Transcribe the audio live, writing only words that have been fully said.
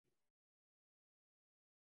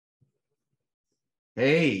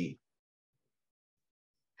Hey,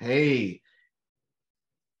 hey,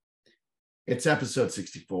 it's episode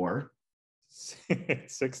 64,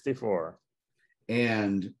 64.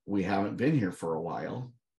 and we haven't been here for a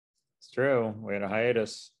while. It's true. We had a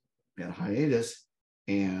hiatus. We had a hiatus,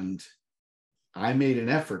 and I made an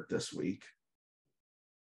effort this week.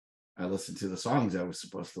 I listened to the songs I was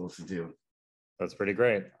supposed to listen to. That's pretty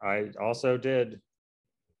great. I also did. It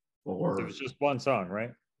Or was just one song,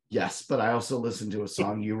 right? yes, but I also listened to a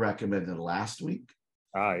song you recommended last week.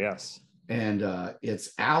 Ah, yes. And it's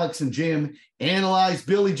Alex and Jim Analyze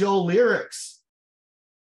Billy Joel Lyrics.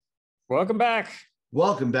 Welcome back.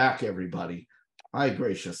 Welcome back, everybody. Hi,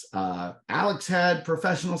 gracious. Alex had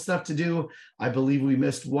professional stuff to do. I believe we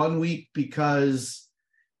missed 1 week because,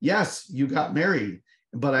 yes, you got married.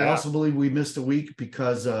 But I also believe we missed a week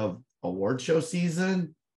because of award show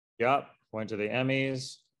season. Yep. Went to the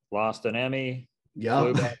Emmys, lost an Emmy, Yep.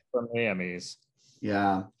 flew back from the Emmys.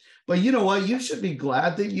 Yeah. But you know what? You should be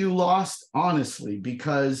glad that you lost, honestly,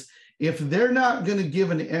 because if they're not going to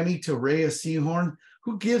give an Emmy to Rhea Seehorn,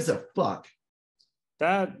 who gives a fuck?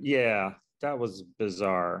 That was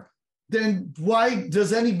bizarre. Then why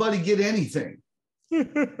does anybody get anything?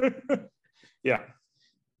 Yeah.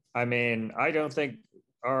 I mean, I don't think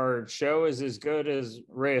our show is as good as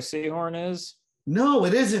Rhea Seehorn is. No,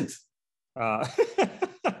 it isn't.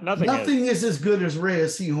 Nothing is as good as Rhea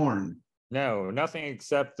Seehorn. No, nothing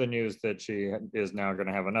except the news that she is now going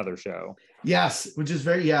to have another show. Yes, which is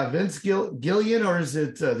Vince Gilligan, or is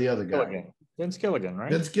it the other guy? Gilligan. Vince Gilligan, right?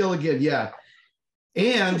 Vince Gilligan, yeah.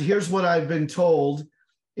 And here's what I've been told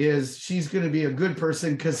is she's going to be a good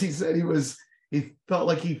person because he said he felt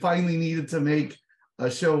like he finally needed to make a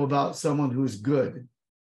show about someone who's good.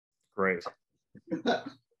 Great.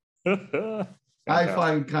 I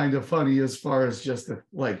find kind of funny as far as just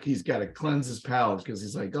like he's got to cleanse his palate because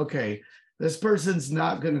he's like, okay, this person's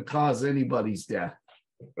not going to cause anybody's death.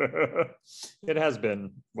 It has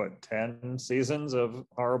been, 10 seasons of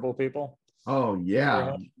horrible people? Oh,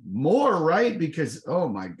 yeah. More, right? Because, oh,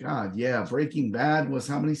 my God. Yeah. Breaking Bad was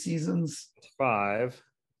how many seasons? 5.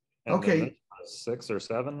 Okay. 6 or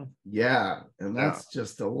 7. Yeah. And that's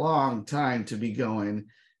just a long time to be going,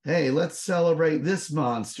 hey, let's celebrate this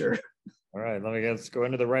monster. All right. Let's go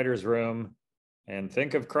into the writer's room and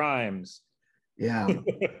think of crimes. Yeah.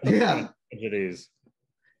 Yeah. Tragedies.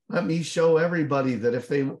 Let me show everybody that if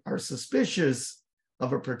they are suspicious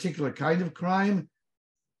of a particular kind of crime,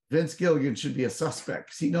 Vince Gilligan should be a suspect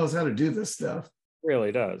because he knows how to do this stuff.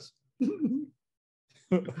 Really does.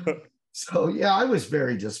 So, yeah, I was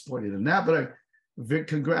very disappointed in that. But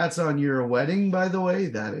congrats on your wedding, by the way.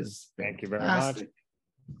 That is fantastic. Thank you very much.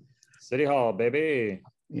 City Hall, baby.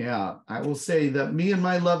 Yeah, I will say that me and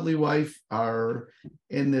my lovely wife are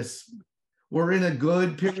we're in a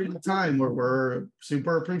good period of time where we're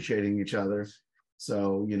super appreciating each other.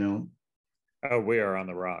 So, Oh, we are on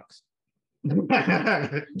the rocks.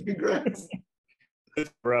 Congrats. It's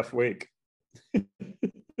a rough week.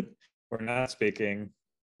 We're not speaking.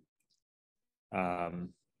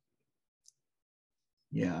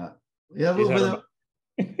 Yeah.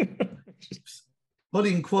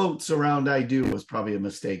 Putting quotes around "I do" was probably a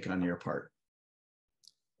mistake on your part.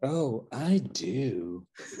 Oh, I do.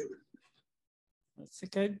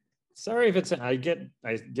 Sorry if it's. I get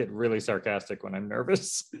really sarcastic when I'm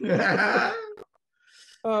nervous.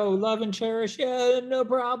 Oh, love and cherish. Yeah, no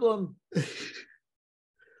problem.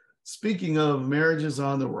 Speaking of marriages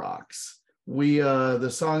on the rocks, the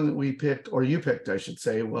song that we picked, or you picked, I should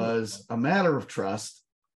say, was "A Matter of Trust,"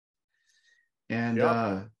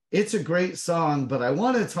 and it's a great song. But I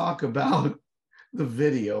want to talk about the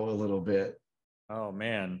video a little bit. Oh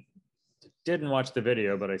man, didn't watch the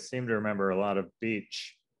video, but I seem to remember a lot of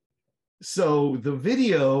beach. So the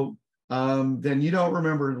video, then you don't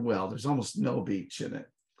remember it well. There's almost no beach in it.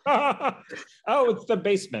 Oh, it's the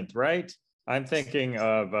basement, right? I'm thinking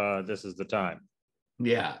of This Is the Time.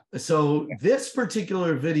 Yeah. So this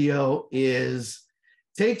particular video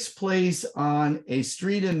takes place on a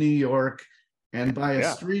street in New York. And by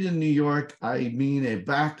a street in New York, I mean a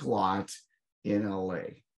back lot in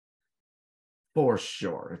LA. For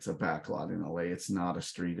sure. It's a back lot in LA. It's not a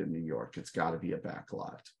street in New York. It's got to be a back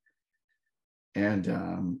lot. And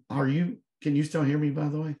can you still hear me, by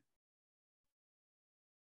the way?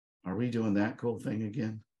 Are we doing that cool thing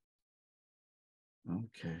again?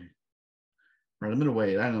 Okay. Right, I'm going to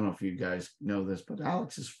wait. I don't know if you guys know this, but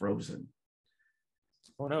Alex is frozen.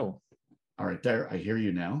 Oh, no. All right, there. I hear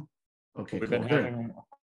you now. Okay, cool.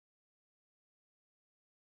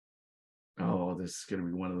 Oh, this is going to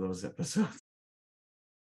be one of those episodes.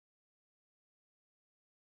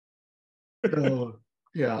 So,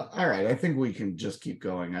 Yeah. All right. I think we can just keep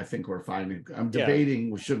going. I think we're fine. I'm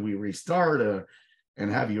debating, should we restart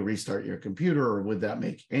and have you restart your computer, or would that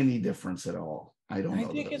make any difference at all? I don't know.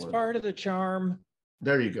 I think it's part of the charm.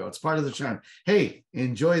 There you go. It's part of the charm. Hey,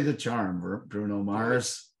 enjoy the charm, Bruno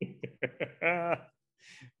Mars.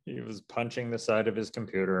 He was punching the side of his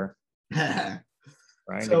computer, trying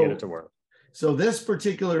to get it to work. So this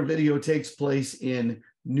particular video takes place in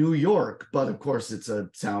New York, but of course it's a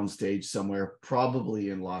soundstage somewhere, probably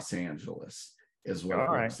in Los Angeles, is what it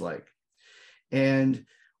looks like. And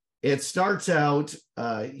it starts out,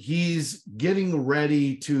 he's getting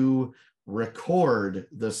ready to record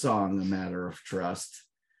the song A Matter of Trust,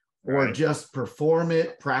 or just perform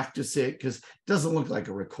it, practice it, because it doesn't look like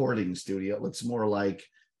a recording studio. It looks more like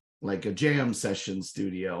a jam session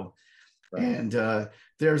studio. And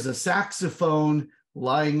there's a saxophone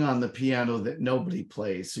lying on the piano that nobody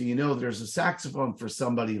plays. So there's a saxophone for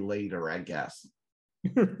somebody later, I guess.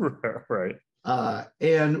 Right.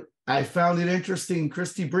 And I found it interesting.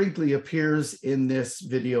 Christy Brinkley appears in this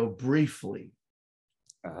video briefly.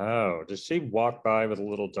 Oh, does she walk by with a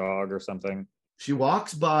little dog or something? She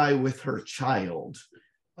walks by with her child,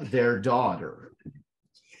 their daughter,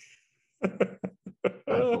 I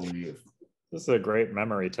believe. This is a great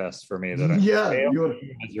memory test for me that I failed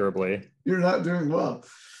miserably. You're not doing well.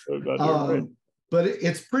 But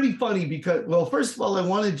it's pretty funny because, well, first of all, I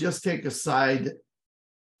want to just take a side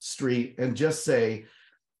street and just say,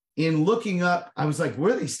 in looking up, I was like,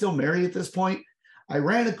 were they still married at this point? I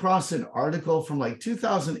ran across an article from like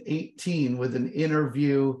 2018 with an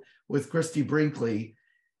interview with Christy Brinkley,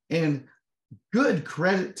 and good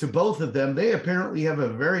credit to both of them. They apparently have a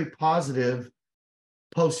very positive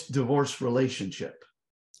post-divorce relationship.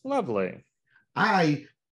 Lovely. I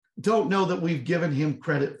don't know that we've given him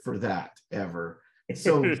credit for that ever.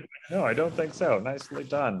 So no, I don't think so. Nicely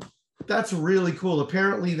done. That's really cool.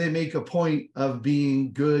 Apparently they make a point of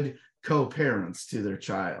being good co-parents to their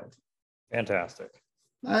child. Fantastic.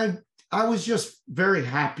 I was just very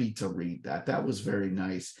happy to read that. That was very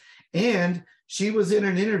nice. And she was in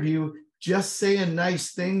an interview just saying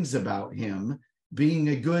nice things about him, being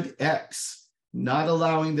a good ex, not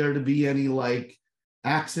allowing there to be any like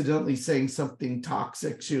accidentally saying something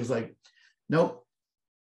toxic. She was like, nope.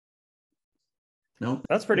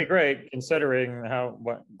 That's pretty great considering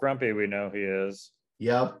what grumpy we know he is.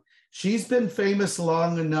 Yep. She's been famous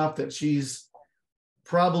long enough that she's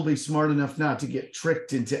probably smart enough not to get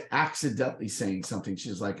tricked into accidentally saying something.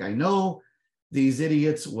 She's like, I know these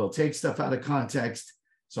idiots will take stuff out of context,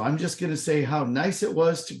 so I'm just going to say how nice it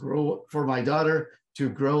was for my daughter to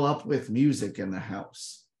grow up with music in the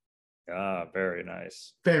house. Ah, very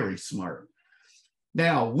nice. Very smart.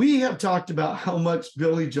 Now, we have talked about how much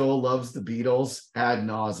Billy Joel loves the Beatles ad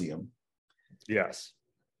nauseum. Yes.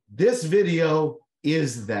 This video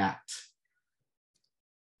is that.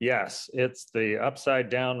 Yes, it's the upside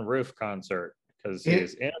down roof concert because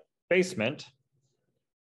he's in a basement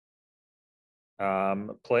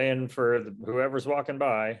playing for whoever's walking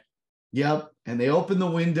by. Yep. And they open the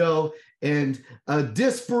window and a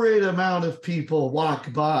disparate amount of people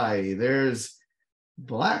walk by. There's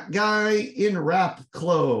black guy in rap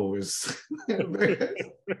clothes.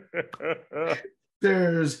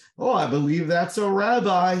 There's, I believe that's a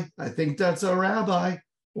rabbi. I think that's a rabbi.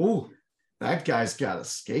 Oh, that guy's got a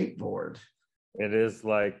skateboard. It is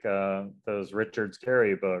like those Richard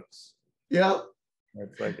Scarry books. Yep.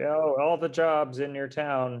 It's like, all the jobs in your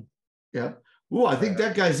town. Yep. Oh, I think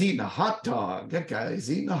that guy's eating a hot dog. That guy's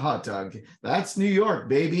eating a hot dog. That's New York,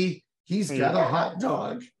 baby. He's got a hot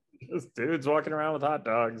dog. This dude's walking around with hot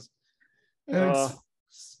dogs. And it's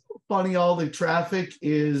so funny. All the traffic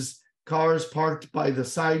is cars parked by the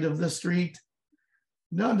side of the street.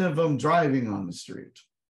 None of them driving on the street.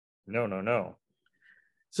 No.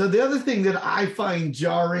 So the other thing that I find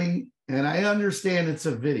jarring, and I understand it's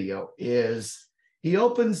a video, is he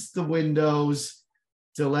opens the windows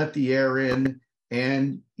to let the air in,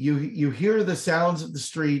 and you hear the sounds of the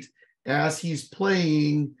street as he's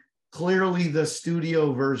playing clearly the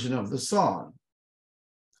studio version of the song.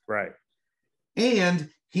 Right. And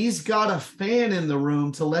he's got a fan in the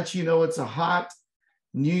room to let you know it's a hot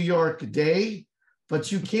New York day,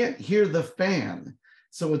 but you can't hear the fan.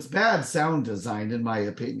 So it's bad sound design, in my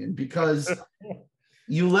opinion, because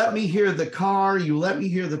you let me hear the car, you let me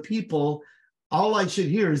hear the people. All I should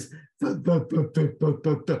hear is,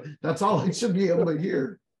 that's all I should be able to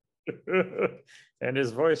hear. And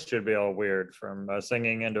his voice should be all weird from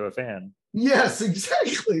singing into a fan. Yes,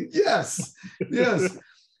 exactly. Yes.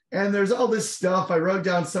 And there's all this stuff. I wrote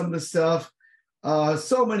down some of the stuff.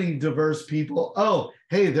 So many diverse people. Oh,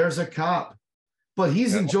 hey, there's a cop, but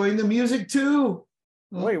he's enjoying the music too.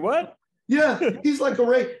 Wait, what? Yeah, he's like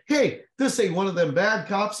hey, this ain't one of them bad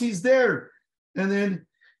cops. He's there. And then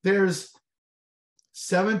there's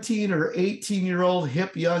 17 or 18-year-old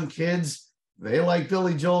hip young kids. They like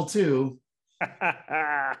Billy Joel too.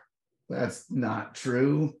 That's not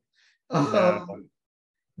true. No.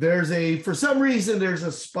 For some reason, there's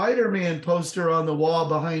a Spider-Man poster on the wall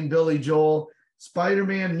behind Billy Joel.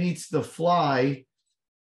 Spider-Man meets the Fly.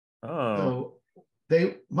 Oh. So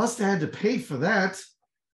they must have had to pay for that.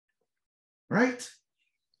 Right?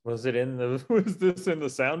 Was this in the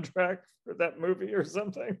soundtrack for that movie or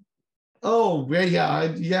something? Oh,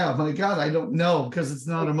 yeah. My God, I don't know because it's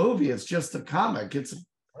not a movie. It's just a comic. It's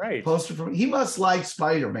a poster from. He must like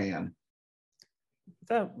Spider-Man.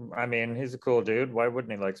 I mean, he's a cool dude. Why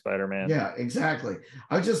wouldn't he like Spider-Man? Yeah, exactly.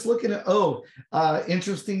 I was just looking at,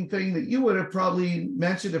 interesting thing that you would have probably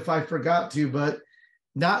mentioned if I forgot to, but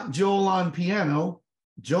not Joel on piano,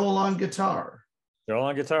 Joel on guitar. Joel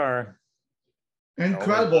on guitar.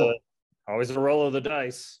 Incredible. Always a roll of the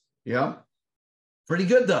dice. Yeah. Pretty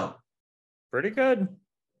good, though. Pretty good.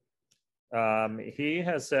 He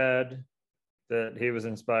has said that he was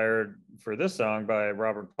inspired for this song by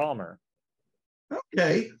Robert Palmer.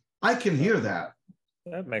 Okay. I can hear that.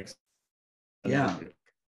 That makes sense. Yeah.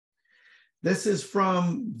 This is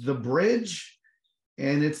from The Bridge,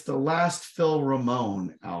 and it's the last Phil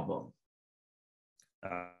Ramone album.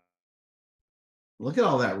 Look at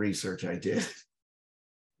all that research I did.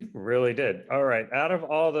 Really did. All right. Out of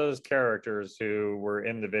all those characters who were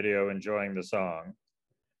in the video enjoying the song,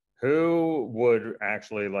 who would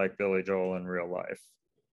actually like Billy Joel in real life?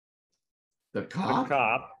 The cop? The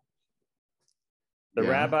cop. The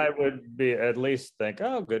rabbi would be at least think,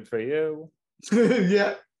 oh, good for you.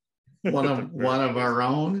 Yeah. One of our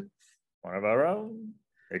own. One of our own.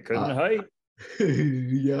 It couldn't hide.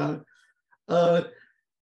 Yeah.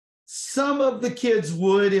 Some of the kids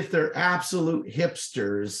would if they're absolute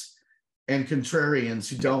hipsters and contrarians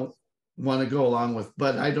who don't want to go along with,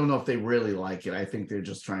 but I don't know if they really like it. I think they're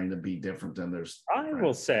just trying to be different than theirs. I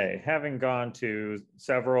will say, having gone to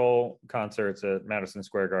several concerts at Madison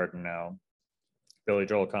Square Garden now, Billy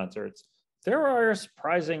Joel concerts, there are a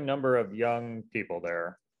surprising number of young people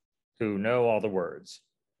there who know all the words.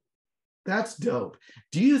 That's dope.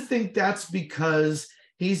 Do you think that's because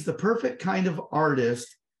he's the perfect kind of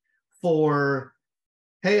artist for,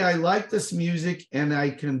 hey, I like this music and I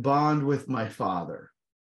can bond with my father?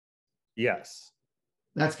 Yes.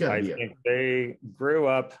 That's gotta be it. I think they grew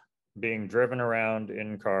up being driven around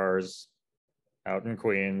in cars out in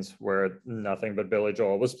Queens where nothing but Billy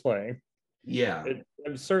Joel was playing. Yeah.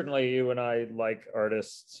 Certainly you and I like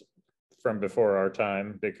artists from before our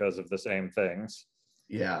time because of the same things.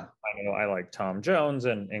 Yeah. I know I like Tom Jones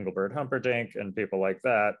and Engelbert Humperdinck and people like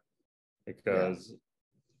that because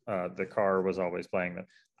the car was always playing them.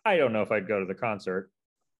 I don't know if I'd go to the concert.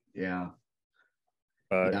 Yeah.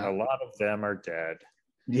 But a lot of them are dead.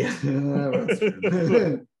 Yeah.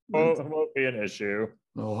 Won't be an issue.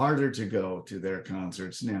 No, harder to go to their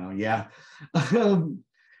concerts now. Yeah.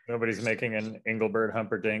 Nobody's making an Engelbert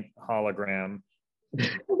Humperdinck hologram.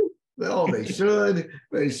 Oh, they should.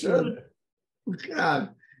 They should. God.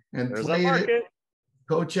 And there's play a market. It.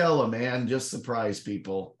 Coachella, man. Just surprise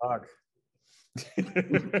people.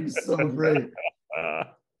 So great.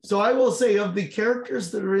 So I will say, of the characters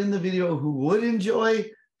that are in the video who would enjoy,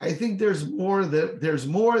 I think there's more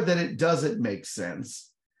that it doesn't make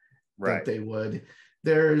sense. Right. That they would.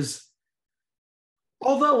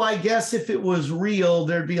 Although I guess if it was real,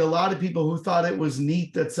 there'd be a lot of people who thought it was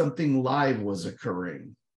neat that something live was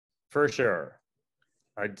occurring. For sure.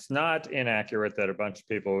 It's not inaccurate that a bunch of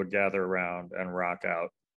people would gather around and rock out.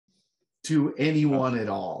 To anyone at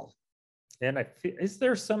all. And is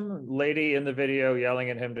there some lady in the video yelling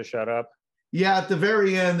at him to shut up? Yeah, at the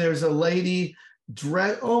very end, there's a lady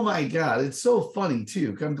oh my God, it's so funny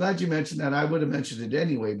too. I'm glad you mentioned that. I would have mentioned it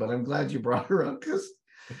anyway, but I'm glad you brought her up because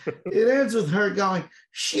it ends with her going,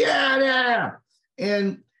 shut up.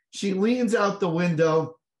 And she leans out the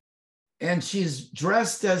window and she's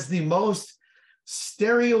dressed as the most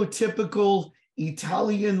stereotypical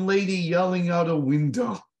Italian lady yelling out a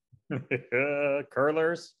window.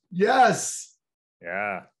 Curlers. Yes.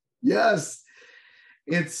 Yeah. Yes.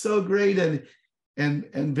 It's so great.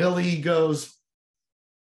 And Billy goes,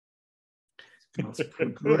 that's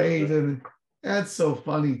great. And that's so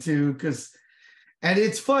funny too. And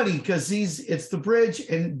it's funny because it's the bridge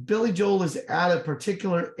and Billy Joel is at a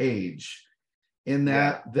particular age in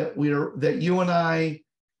that you and I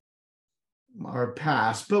are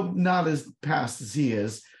past, but not as past as he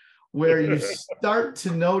is, where you start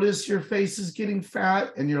to notice your face is getting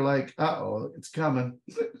fat and you're like, uh-oh, it's coming.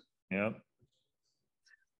 Yep.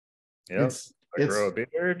 Yep. It's Grow a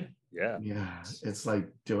beard. Yeah. Yeah, it's like,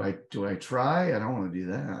 do I try? I don't want to do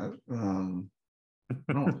that. I don't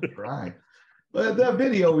want to try. But the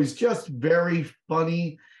video is just very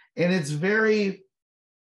funny, and it's very.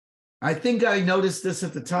 I think I noticed this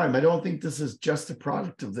at the time. I don't think this is just a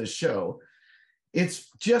product of this show. It's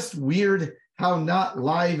just weird how not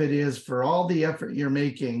live it is for all the effort you're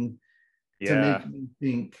making to make me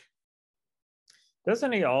think.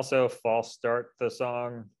 Doesn't he also false start the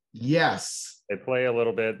song? Yes. They play a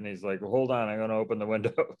little bit, and he's like, well, "Hold on, I'm going to open the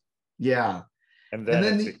window." Yeah. And then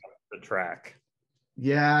it becomes the track.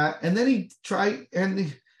 Yeah, and then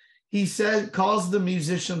he said, calls the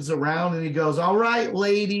musicians around, and he goes, "All right,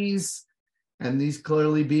 ladies," and he's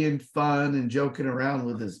clearly being fun and joking around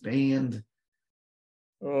with his band.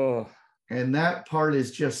 Oh, and that part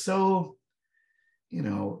is just so,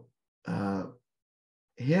 him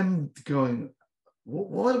going,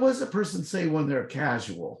 what does a person say when they're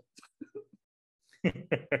casual?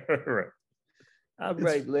 Right. All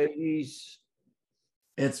right, ladies.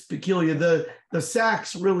 It's peculiar. The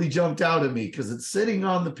sax really jumped out at me because it's sitting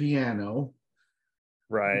on the piano.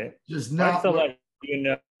 Right. Just not. To let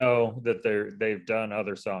you know that they've done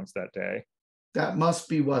other songs that day. That must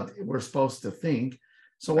be what we're supposed to think.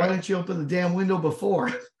 So why didn't you open the damn window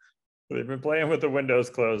before? They've been playing with the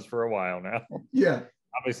windows closed for a while now. Yeah.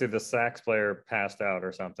 Obviously, the sax player passed out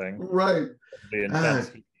or something. Right. The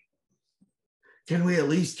intense. Can we at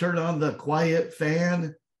least turn on the quiet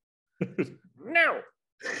fan? No.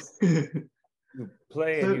 You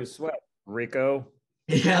play and you sweat, Rico.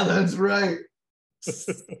 Yeah, that's right.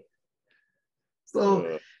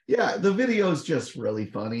 So yeah, the video is just really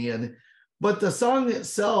funny, but the song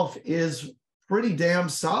itself is pretty damn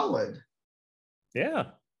solid.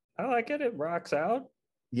 Yeah, I like it. It rocks out.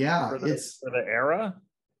 Yeah, it's for the era.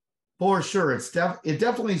 For sure. It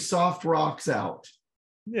definitely soft rocks out.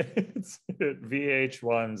 Yeah, it's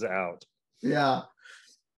VH1's out. Yeah.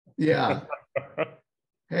 Yeah.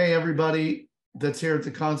 Hey, everybody that's here at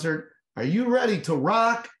the concert, are you ready to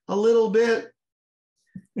rock a little bit?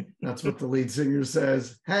 That's what the lead singer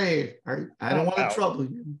says. Hey, I don't want to trouble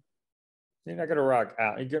you. You're not going to rock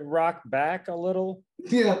out. You can rock back a little.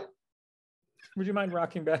 Yeah. Would you mind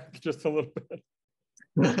rocking back just a little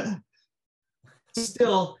bit?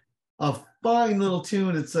 Still a fine little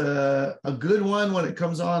tune. It's a good one when it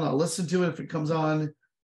comes on. I'll listen to it if it comes on.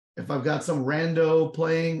 If I've got some rando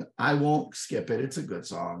playing, I won't skip it. It's a good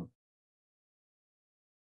song.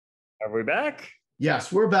 Are we back?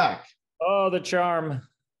 Yes, we're back. Oh, the charm.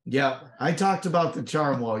 Yeah, I talked about the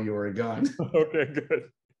charm while you were gone. Okay, good.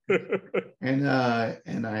 and I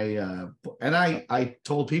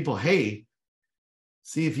told people, hey,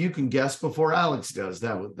 see if you can guess before Alex does.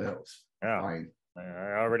 That was fine.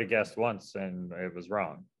 I already guessed once and it was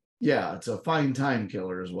wrong. Yeah, it's a fine time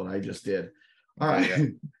killer is what I just did. All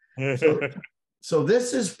right. So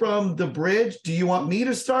this is from the bridge. Do you want me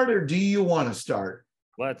to start or do you want to start?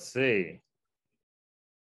 Let's see.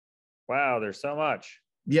 Wow, there's so much.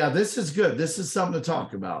 Yeah, this is good. This is something to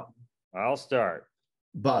talk about. I'll start.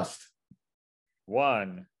 Bust.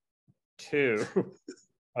 1, 2.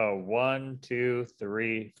 1, 2,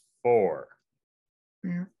 3, 4.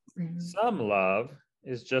 Some love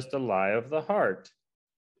is just a lie of the heart.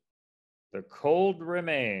 The cold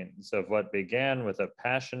remains of what began with a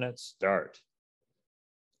passionate start.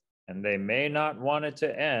 And they may not want it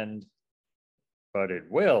to end, but it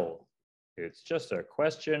will. It's just a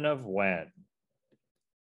question of when.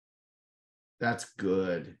 That's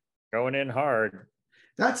good. Going in hard.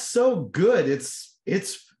 That's so good.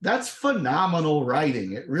 That's phenomenal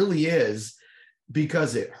writing. It really is,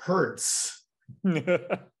 because it hurts.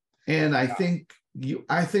 And I think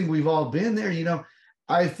we've all been there.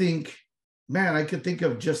 I think, man, I could think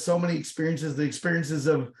of just so many experiences, the experiences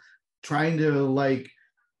of trying to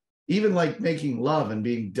even making love and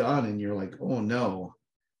being done, and you're like, oh no,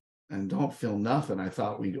 and don't feel nothing. I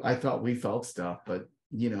thought we felt stuff, but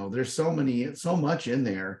there's so much in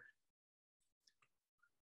there.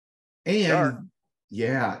 And sure.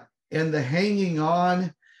 Yeah, and the hanging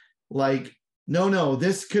on, no,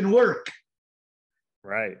 this can work.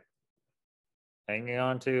 Right. Hanging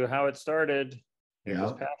on to how it started. It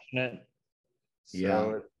was passionate.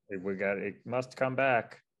 So it must come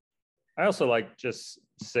back. I also like just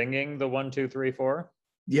singing the 1, 2, 3, 4.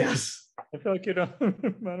 Yes. I feel like you don't, I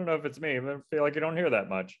don't know if it's me, but I feel like you don't hear that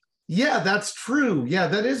much. Yeah, that's true. Yeah,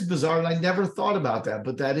 that is bizarre. And I never thought about that,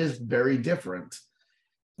 but that is very different.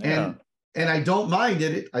 Yeah. And I don't mind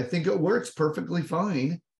it. I think it works perfectly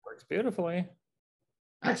fine. Works beautifully.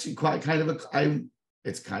 Actually,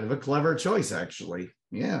 it's kind of a clever choice, actually.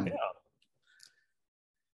 Yeah. Yeah.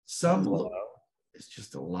 Some It's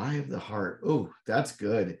just a lie of the heart. Oh, that's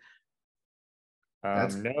good.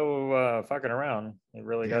 No fucking around. It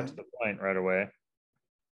really Yeah. got to the point right away.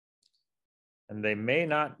 And they may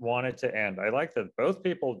not want it to end. I like that both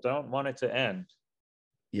people don't want it to end,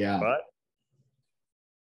 Yeah. but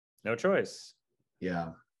no choice.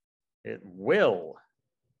 Yeah. It will.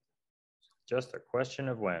 Just a question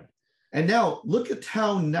of when. And now look at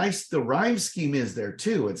how nice the rhyme scheme is there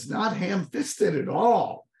too. It's not ham-fisted at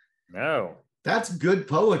all. No. That's good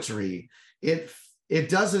poetry. It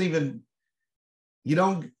doesn't even,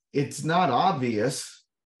 it's not obvious.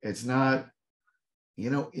 It's not,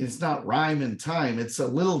 it's not rhyme and time. It's a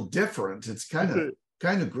little different. It's kind of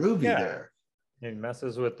groovy there. It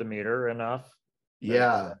messes with the meter enough.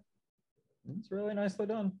 Yeah. It's really nicely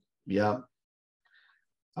done. Yeah.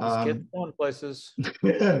 These kids going places.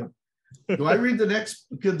 Do I read the next?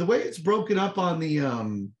 Because the way it's broken up on the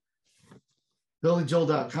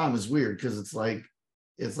BillyJoel.com is weird because it's like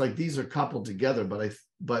these are coupled together.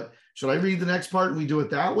 But should I read the next part and we do it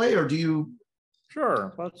that way, or do you?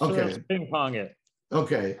 Sure. Let's ping pong it.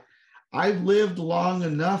 Okay. I've lived long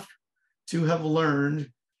enough to have learned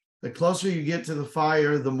the closer you get to the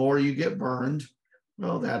fire, the more you get burned.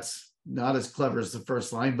 Well, that's not as clever as the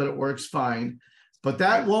first line, but it works fine. But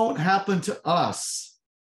that won't happen to us.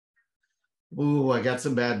 Ooh, I got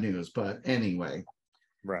some bad news, but anyway.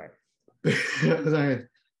 Right. I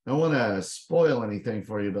don't want to spoil anything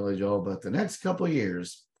for you, Billy Joel, but the next couple of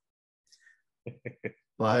years.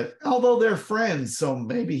 But although they're friends, so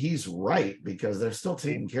maybe he's right because they're still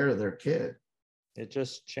taking care of their kid. It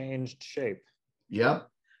just changed shape. Yep.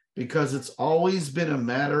 Because it's always been a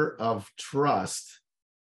matter of trust.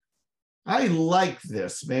 I like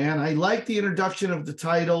this, man. I like the introduction of the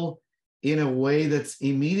title in a way that's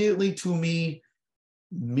immediately to me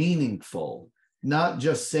meaningful, not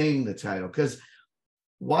just saying the title. Because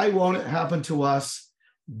why won't it happen to us?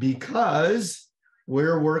 Because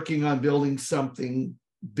we're working on building something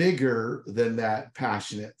bigger than that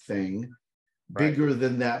passionate thing, bigger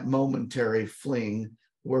than that momentary fling.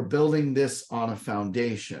 We're building this on a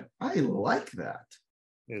foundation. I like that.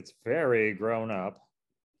 It's very grown up.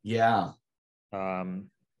 Yeah.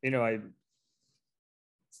 I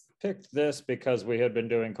picked this because we had been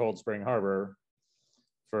doing Cold Spring Harbor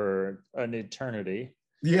for an eternity.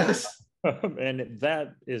 Yes. And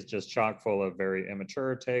that is just chock full of very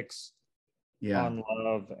immature takes on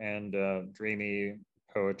love and dreamy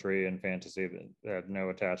poetry and fantasy that have no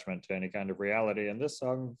attachment to any kind of reality. And this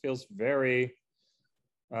song feels very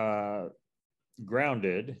grounded,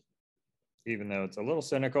 even though it's a little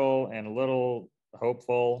cynical and a little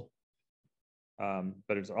hopeful.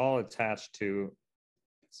 But it's all attached to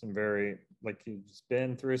some very, like, he's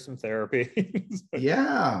been through some therapy.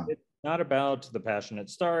 Yeah. It's not about the passionate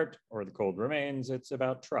start or the cold remains. It's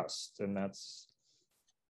about trust. And that's,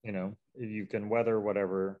 you can weather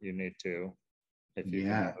whatever you need to if you can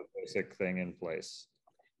have a basic thing in place.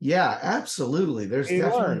 Yeah, absolutely. There's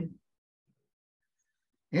definitely.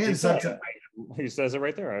 And he says it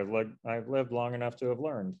right there. I've lived long enough to have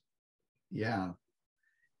learned. Yeah.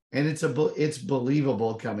 And it's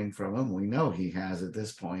believable coming from him. We know he has at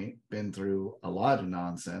this point been through a lot of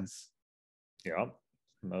nonsense. Yeah,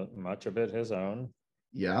 much of it his own.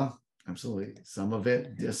 Yeah, absolutely. Some of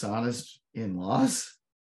it dishonest in-laws.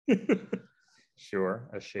 Sure,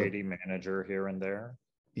 a shady manager here and there.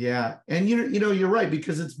 Yeah, and you're right,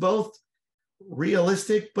 because it's both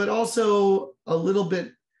realistic, but also a little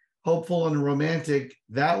bit hopeful and romantic.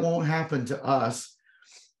 That won't happen to us.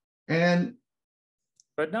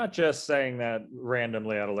 But not just saying that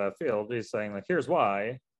randomly out of left field. He's saying, like, here's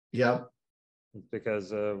why. Yep.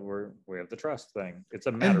 Because we have the trust thing. It's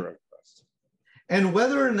a matter of trust. And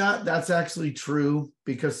whether or not that's actually true,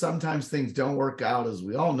 because sometimes things don't work out, as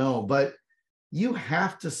we all know, but you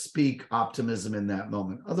have to speak optimism in that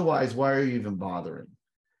moment. Otherwise, why are you even bothering?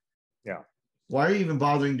 Yeah. Why are you even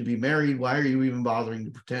bothering to be married? Why are you even bothering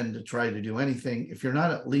to pretend to try to do anything if you're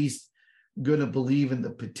not at least going to believe in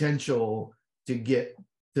the potential to get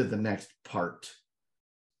to the next part?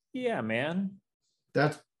 Yeah, man.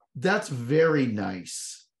 That's very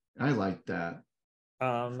nice. I like that.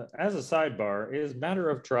 As a sidebar, is matter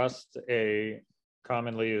of trust a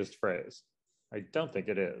commonly used phrase? I don't think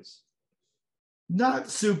it is. Not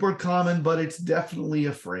super common, but it's definitely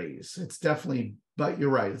a phrase. It's definitely, but you're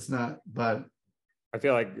right. It's not, but I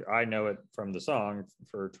feel like I know it from the song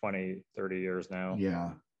for 20, 30 years now.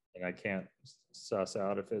 Yeah. And I can't suss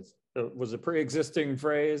out if it was a pre-existing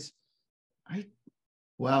phrase.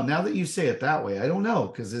 Well, now that you say it that way, I don't know,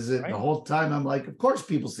 because is it the whole time I'm like, of course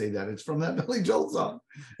people say that. It's from that Billy Joel song.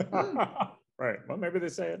 Right. Well, maybe they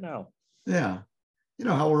say it now. Yeah. You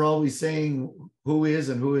know how we're always saying who is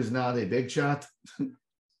and who is not a big shot?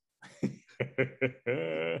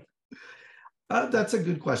 That's a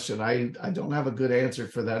good question. I don't have a good answer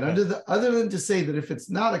for that. Other than to say that if it's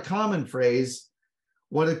not a common phrase,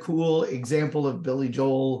 what a cool example of Billy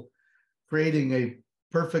Joel creating a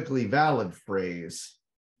perfectly valid phrase.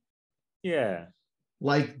 Yeah.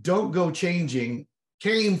 Like "don't go changing"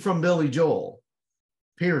 came from Billy Joel,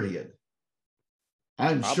 period.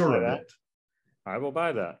 I'm sure of it. I will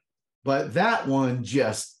buy that. But that one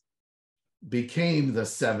just became the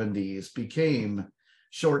 70s, became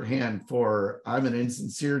shorthand for "I'm an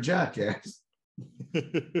insincere jackass."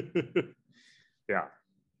 Yeah.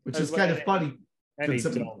 Which is kind of funny. And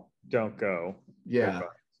don't go. Yeah.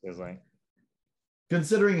 It's like,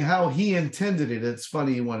 considering how he intended it, it's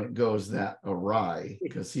funny when it goes that awry,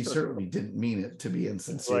 because he certainly didn't mean it to be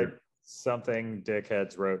insincere. Like something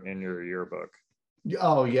dickheads wrote in your yearbook.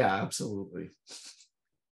 Oh yeah, absolutely.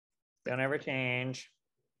 Don't ever change.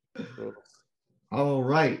 All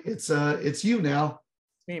right, it's you now.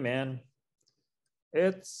 It's me, man.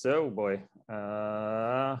 It's oh boy.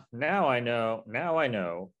 Now I know.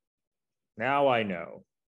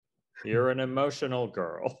 You're an emotional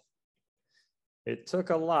girl. It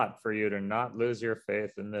took a lot for you to not lose your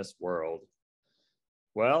faith in this world.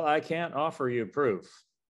 Well, I can't offer you proof,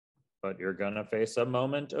 but you're gonna face a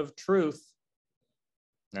moment of truth.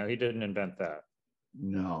 No, he didn't invent that.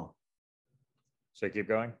 No. Should I keep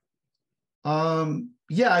going?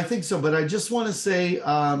 Yeah, I think so. But I just want to say,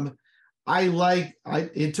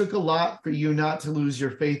 it took a lot for you not to lose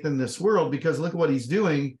your faith in this world, because look what he's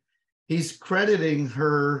doing. He's crediting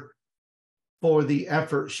her for the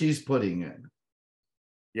effort she's putting in.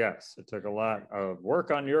 Yes, it took a lot of work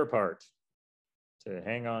on your part to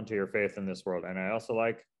hang on to your faith in this world. And I also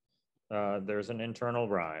like there's an internal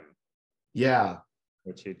rhyme. Yeah.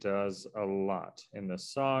 Which he does a lot in the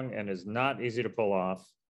song and is not easy to pull off.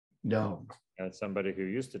 No. As somebody who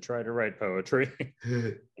used to try to write poetry,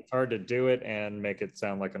 it's hard to do it and make it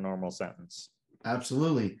sound like a normal sentence.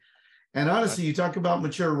 Absolutely. And honestly, you talk about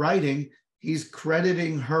mature writing, he's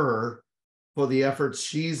crediting her for the efforts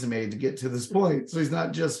she's made to get to this point. So he's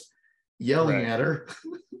not just yelling at her.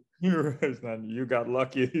 You got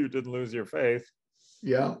lucky you didn't lose your faith.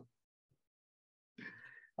 Yeah.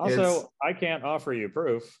 Also, I can't offer you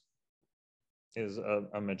proof is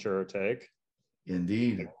a mature take.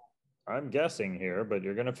 Indeed. I'm guessing here, but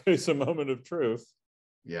you're going to face a moment of truth.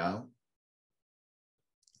 Yeah.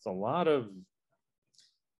 It's a lot of,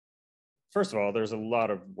 first of all, there's a lot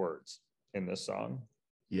of words in this song.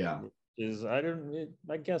 Yeah.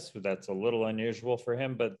 I guess that's a little unusual for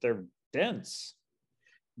him, but they're dense.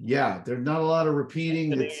 Yeah, there's not a lot of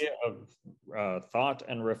repeating. Of thought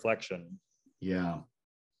and reflection. Yeah.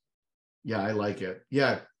 Yeah, I like it.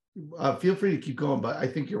 Yeah. Feel free to keep going, but I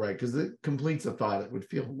think you're right, because it completes a thought. It would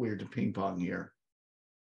feel weird to ping pong here.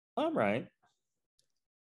 All right.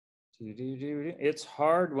 It's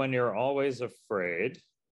hard when you're always afraid.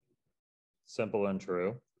 Simple and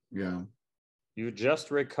true. Yeah. You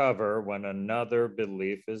just recover when another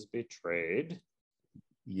belief is betrayed.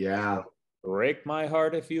 Yeah. Break my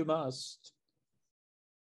heart if you must.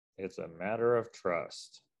 It's a matter of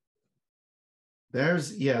trust.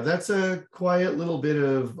 That's a quiet little bit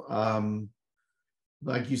of,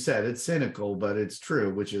 like you said, it's cynical, but it's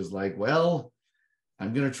true, which is like, well,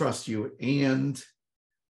 I'm going to trust you, and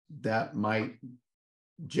that might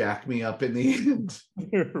jack me up in the end.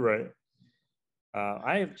 Right.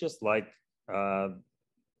 I just like a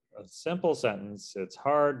simple sentence. It's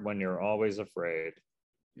hard when you're always afraid.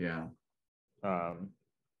 Yeah.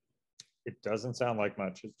 It doesn't sound like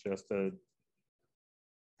much. It's just a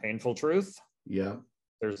painful truth. Yeah.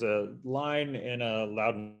 There's a line in a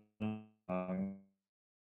Loudon song.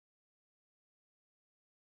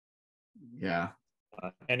 Yeah.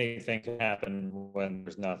 Anything can happen when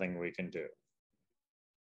there's nothing we can do.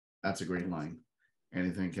 That's a great line.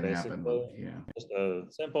 Anything can happen. Yeah. Just a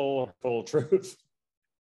simple, full truth.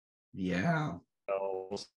 Yeah.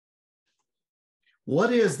 So,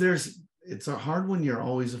 it's a hard when you're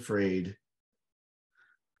always afraid.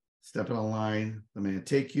 Step on a line, the man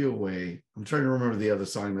take you away. I'm trying to remember the other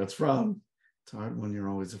song that's from. It's hard when you're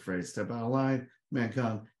always afraid. Step out of line, man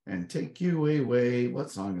come and take you away.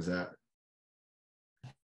 What song is that?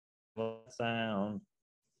 What sound?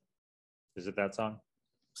 Is it that song?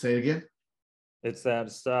 Say it again. It's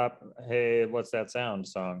that stop. Hey, what's that sound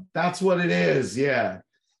song? That's what it is. Yeah.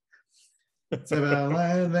 Step out of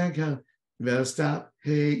line, man come. You better stop.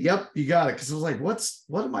 Hey, yep, you got it. Because I was like,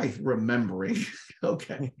 what am I remembering?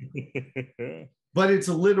 Okay. But it's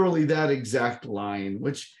literally that exact line,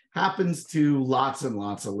 which happens to lots and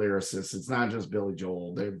lots of lyricists. It's not just Billy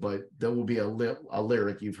Joel, but there will be a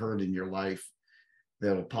lyric you've heard in your life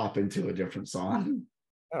that'll pop into a different song.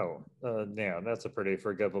 Oh, yeah, that's a pretty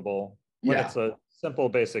forgivable. When Yeah. it's a simple,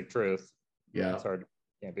 basic truth. Yeah. It's hard.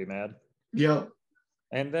 Can't be mad. Yep.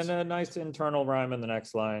 And then a nice internal rhyme in the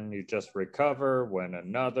next line. You just recover when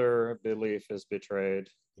another belief is betrayed.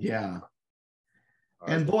 Yeah.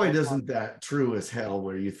 And boy, doesn't that true as hell,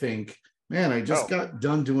 where you think, man, I just got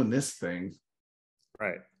done doing this thing.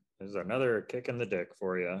 Right. There's another kick in the dick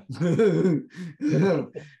for you.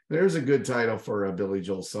 There's a good title for a Billy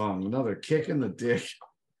Joel song. Another kick in the dick.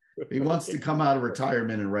 He wants to come out of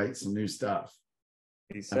retirement and write some new stuff.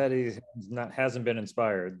 He said hasn't been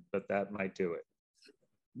inspired, but that might do it.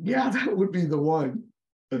 Yeah, that would be the one.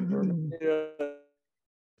 God,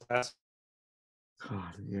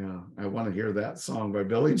 yeah. I want to hear that song by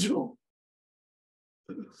Billy Joel.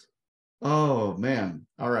 Oh man.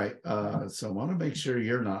 All right. So I want to make sure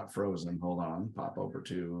you're not frozen. Hold on. Pop over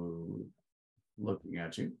to looking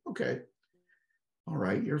at you. Okay. All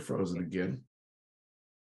right, you're frozen again.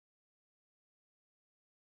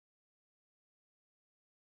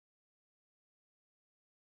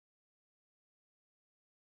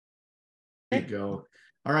 There you go.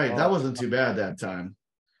 All right, that wasn't too bad that time.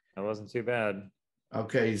 That wasn't too bad.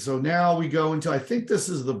 Okay, so now we go into, I think this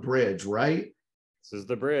is the bridge, right? This is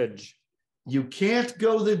the bridge. You can't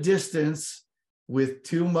go the distance with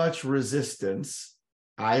too much resistance.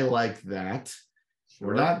 I like that. Sure.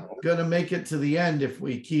 We're not going to make it to the end if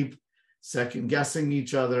we keep second guessing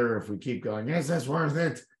each other, if we keep going, is this worth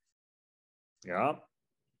it? Yeah.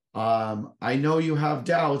 I know you have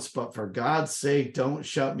doubts, but for God's sake, don't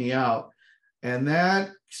shut me out. And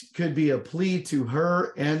that could be a plea to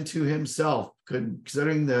her and to himself,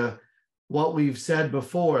 considering what we've said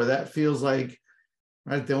before. That feels like,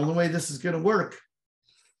 right, the only way this is going to work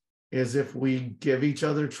is if we give each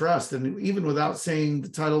other trust. And even without saying the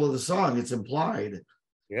title of the song, it's implied.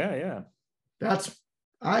 Yeah.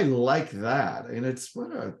 I like that. And it's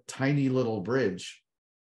what a tiny little bridge.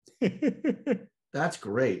 That's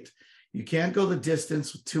great. You can't go the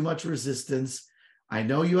distance with too much resistance. I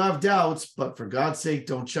know you have doubts, but for God's sake,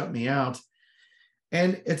 don't shut me out.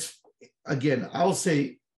 And it's, again, I'll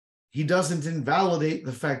say he doesn't invalidate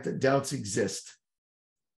the fact that doubts exist.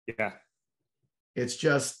 Yeah. It's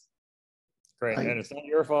just. Great. And it's not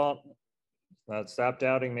your fault. Stop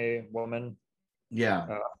doubting me, woman.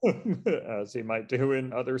 Yeah. As he might do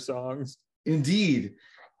in other songs. Indeed.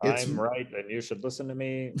 I'm right, and you should listen to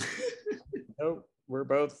me. Nope. We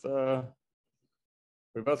both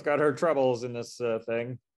got our troubles in this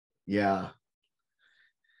thing. Yeah.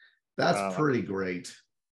 That's pretty great.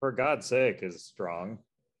 For God's sake is strong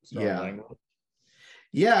language.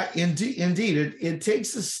 Yeah, indeed. It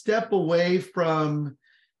takes a step away from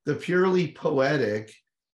the purely poetic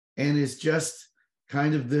and is just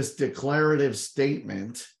kind of this declarative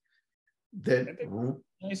statement that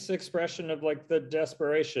nice expression of like the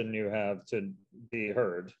desperation you have to be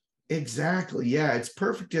heard. Exactly. Yeah, it's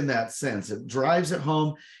perfect in that sense. It drives it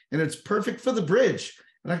home, and it's perfect for the bridge.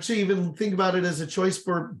 And actually even think about it as a choice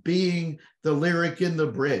for being the lyric in the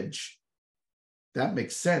bridge. That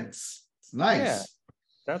makes sense. It's nice. Yeah,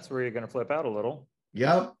 that's where you're going to flip out a little.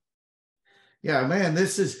 Yep. Yeah, man,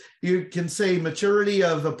 this is, you can say maturity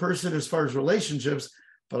of a person as far as relationships,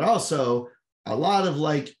 but also a lot of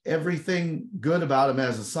like everything good about him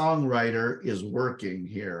as a songwriter is working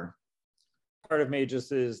here. Part of me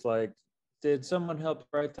just is like, did someone help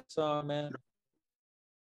write the song, man?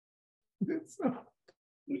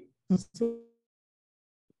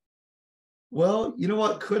 Well, you know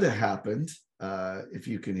what could have happened, if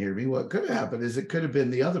you can hear me, what could have happened is it could have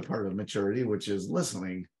been the other part of maturity, which is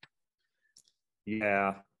listening.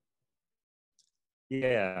 Yeah.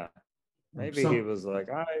 Maybe he was like,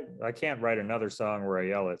 I can't write another song where I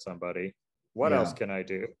yell at somebody. What else can I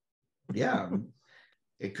do? Yeah.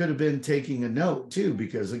 It could have been taking a note too,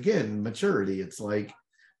 because again, maturity, it's like,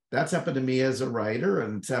 that's happened to me as a writer,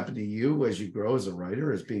 and it's happened to you as you grow as a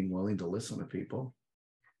writer, is being willing to listen to people.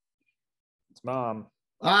 It's Mom.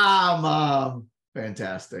 Mom.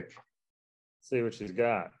 Fantastic. Let's see what she's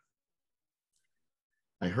got.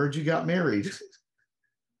 I heard you got married.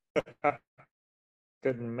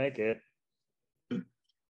 Couldn't make it.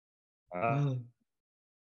 Well,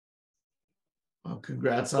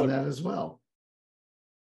 congrats on that as well.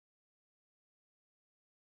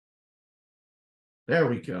 There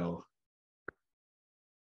we go.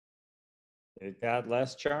 It got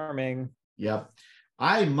less charming. Yep.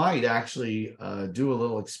 I might actually do a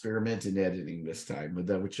little experiment in editing this time with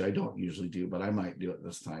that, which I don't usually do, but I might do it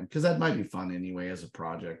this time because that might be fun anyway as a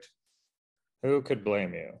project. Who could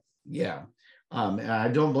blame you? Yeah. And I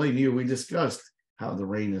don't blame you. We discussed how the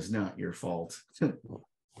rain is not your fault.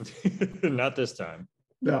 Not this time.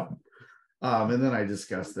 No. And then I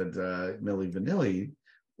discussed that Milli Vanilli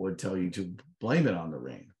would tell you to blame it on the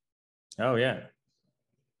rain. Oh, yeah.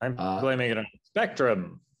 I'm blaming it on the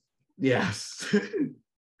spectrum. Yes.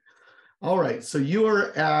 All right. So you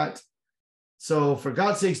are at, so for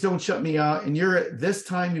God's sakes, don't shut me out. And you're at this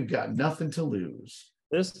time, you've got nothing to lose.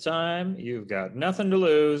 This time, you've got nothing to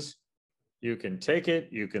lose. You can take it,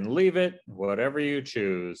 you can leave it, whatever you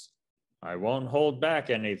choose. I won't hold back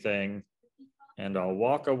anything, and I'll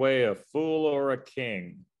walk away a fool or a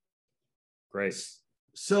king. Great.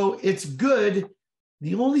 So it's good.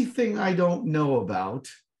 The only thing I don't know about,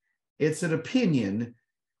 it's an opinion.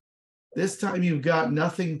 This time you've got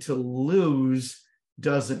nothing to lose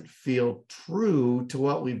doesn't feel true to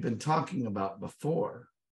what we've been talking about before.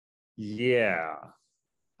 Yeah.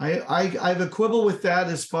 I have a quibble with that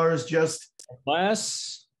as far as just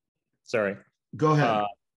sorry. Go ahead.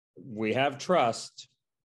 We have trust.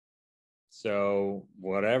 So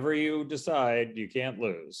whatever you decide, you can't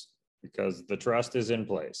lose because the trust is in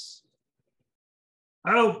place.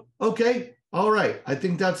 Oh, okay. All right. I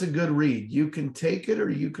think that's a good read. You can take it or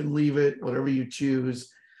you can leave it, whatever you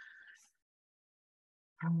choose.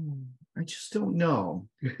 I just don't know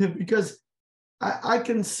because I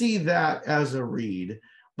can see that as a read.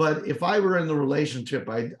 But if I were in the relationship,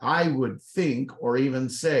 I would think or even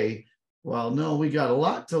say, well, no, we got a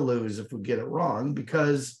lot to lose if we get it wrong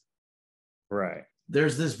because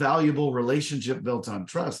there's this valuable relationship built on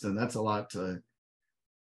trust, and that's a lot to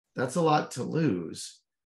lose.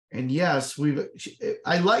 And yes,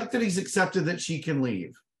 I like that he's accepted that she can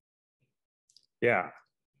leave. Yeah.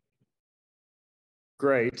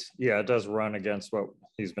 Great. Yeah, it does run against what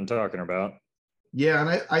he's been talking about. Yeah,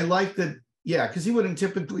 and I like that. Yeah, because he wouldn't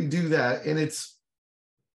typically do that. And it's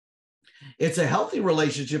a healthy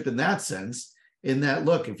relationship in that sense, in that,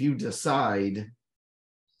 look, if you decide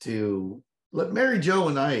to Mary Jo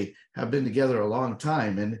and I have been together a long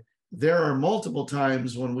time, and there are multiple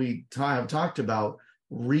times when we have talked about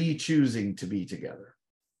re-choosing to be together.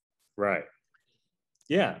 Right.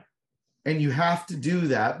 Yeah. And you have to do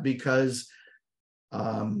that because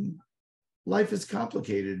life is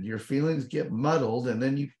complicated. Your feelings get muddled, and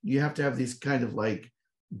then you have to have these kind of like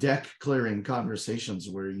deck clearing conversations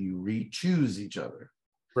where you re-choose each other.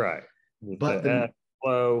 Right. But the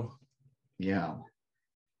flow. Yeah.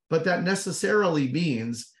 But that necessarily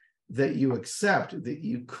means that you accept that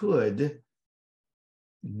you could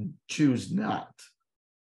choose not.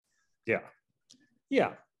 Yeah.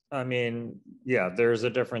 Yeah. I mean, yeah, there's a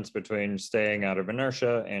difference between staying out of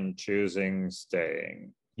inertia and choosing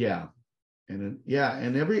staying. Yeah. And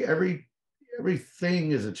everything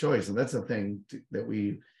is a choice. And that's the thing that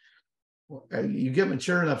you get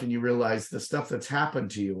mature enough and you realize the stuff that's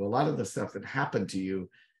happened to you, a lot of the stuff that happened to you,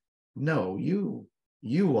 no, you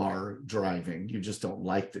are driving. You just don't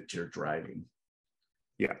like that you're driving.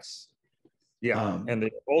 Yes. Yeah. And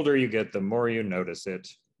the older you get, the more you notice it.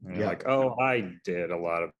 And you're like, oh, I did a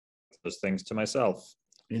lot of those things to myself.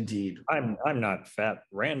 Indeed. I'm not fat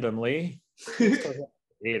randomly. I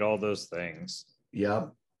ate all those things.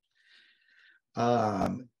 Yep.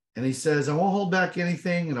 And he says, I won't hold back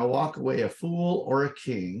anything, and I'll walk away a fool or a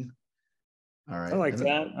king. All right. I like that.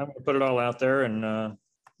 I'm going to put it all out there and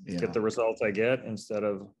get the results I get instead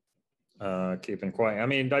of keeping quiet. I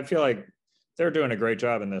mean, I feel like they're doing a great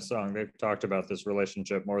job in this song. They've talked about this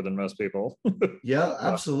relationship more than most people. Yeah,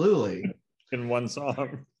 absolutely. In one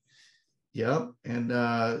song. Yep.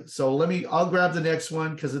 And so I'll grab the next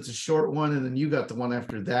one because it's a short one, and then you got the one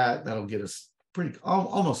after that. That'll get us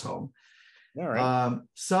almost home. All right.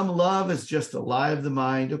 Some love is just a lie of the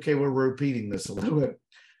mind. Okay, we're repeating this a little bit.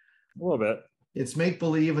 A little bit. It's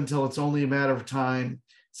make-believe until it's only a matter of time.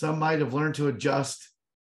 Some might have learned to adjust,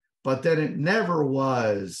 but then it never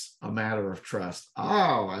was a matter of trust.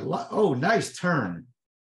 Oh, nice turn.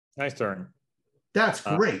 Nice turn. That's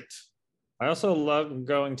great. I also love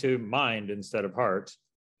going to mind instead of heart.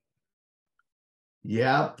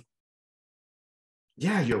 Yep.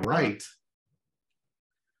 Yeah, you're right.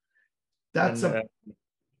 That's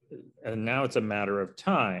and now it's a matter of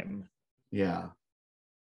time. Yeah.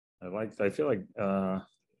 I feel like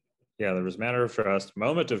there was matter of trust,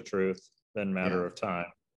 moment of truth, then matter of time.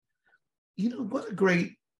 You know, what a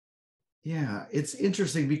great, it's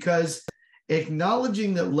interesting because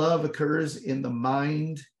acknowledging that love occurs in the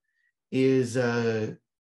mind is a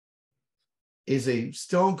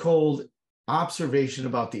stone cold observation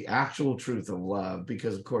about the actual truth of love,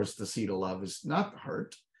 because of course the seat of love is not the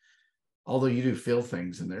heart, although you do feel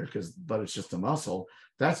things in there but it's just a muscle.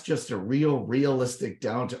 That's just a realistic,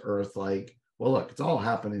 down to earth, like, well, look, it's all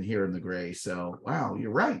happening here in the gray. So, wow,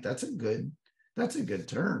 you're right. That's a good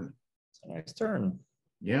turn. It's a nice turn.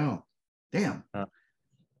 Yeah. Damn.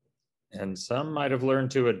 And some might have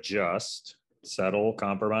learned to adjust, settle,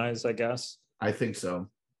 compromise, I guess. I think so.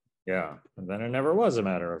 Yeah. And then it never was a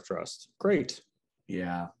matter of trust. Great.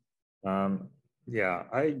 Yeah. Yeah.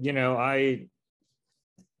 I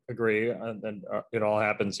agree that it all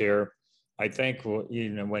happens here. I think,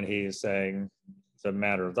 when he's saying the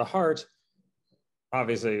matter of the heart,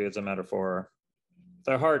 obviously it's a metaphor,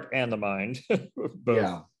 the heart and the mind, both.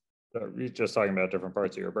 Yeah. You're just talking about different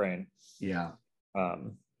parts of your brain. Yeah.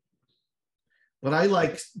 But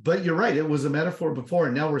you're right. It was a metaphor before,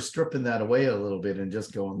 and now we're stripping that away a little bit and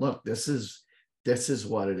just going, look, this is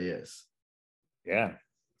what it is. Yeah.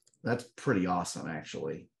 That's pretty awesome,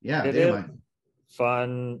 actually. Yeah. It is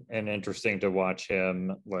fun and interesting to watch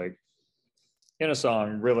him, like, in a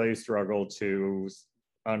song, really struggle to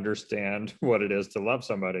understand what it is to love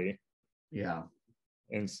somebody. Yeah.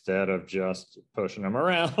 Instead of just pushing them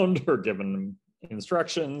around or giving them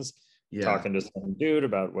instructions, talking to some dude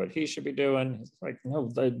about what he should be doing. It's like,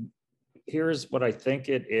 no, here's what I think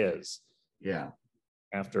it is. Yeah.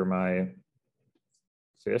 After my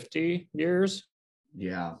 50 years.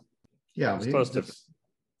 Yeah. Yeah. Close to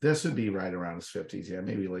this would be right around his 50s. Yeah.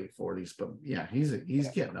 Maybe late 40s. But yeah, he's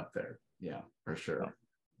getting up there. Yeah, for sure.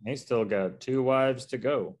 He's still got 2 wives to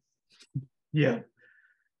go. Yeah.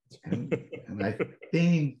 And I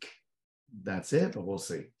think that's it, but we'll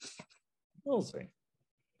see. We'll see.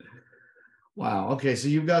 Wow. Okay, so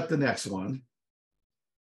you've got the next one.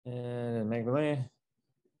 And make me.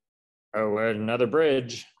 Oh, another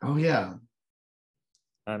bridge. Oh, yeah.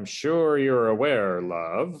 I'm sure you're aware,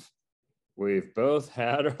 love, we've both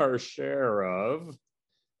had our share of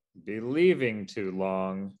believing too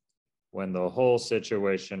long when the whole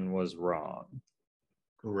situation was wrong.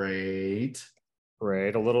 Great.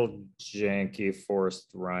 A little janky forced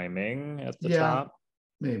rhyming at the top.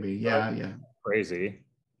 Maybe. Yeah. Crazy.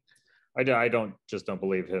 I don't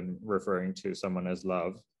believe him referring to someone as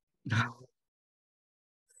love.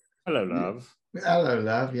 Hello, love. Hello,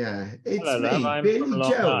 love. Yeah. It's Hello, me, love. I'm Billy from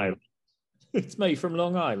Long Joe. Island. It's me from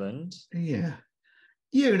Long Island. Yeah.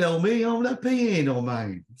 You know me, I'm the piano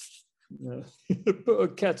man. Put a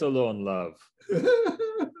kettle on, love.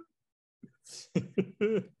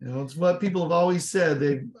 It's what people have always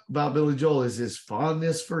said about Billy Joel is his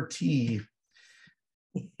fondness for tea.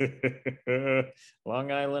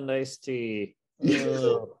 Long Island iced tea.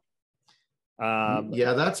 Yeah,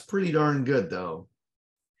 that's pretty darn good, though.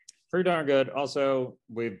 Pretty darn good. Also,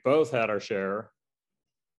 we've both had our share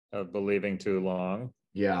of believing too long.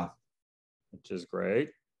 Yeah. Which is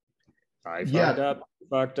great. I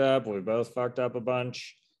fucked up. We both fucked up a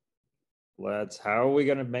bunch. How are we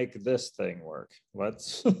going to make this thing work?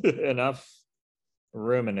 Enough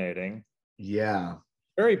ruminating. Yeah.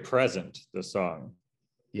 Very present, the song.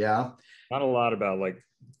 Yeah. Not a lot about like,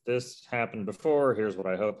 this happened before. Here's what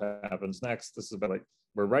I hope happens next. This is about like,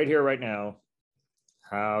 we're right here, right now.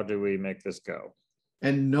 How do we make this go?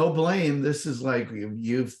 And no blame. This is like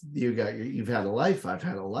you've had a life. I've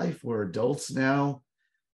had a life. We're adults now.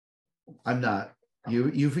 I'm not.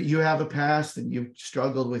 You have a past and you've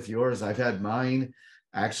struggled with yours. I've had mine,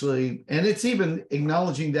 actually, and it's even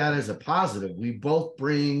acknowledging that as a positive. We both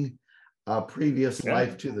bring a previous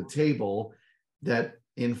life to the table that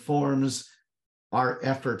informs our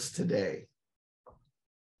efforts today.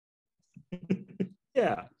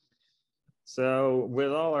 Yeah. So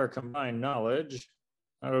with all our combined knowledge,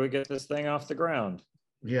 how do we get this thing off the ground?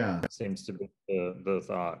 Yeah. That seems to be the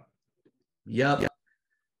thought. Yep.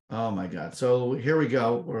 Oh my God. So here we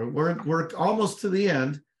go. We're almost to the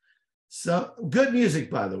end. So good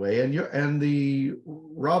music, by the way. And the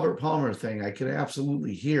Robert Palmer thing, I can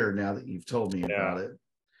absolutely hear now that you've told me about it.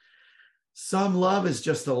 Some love is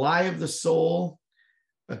just a lie of the soul,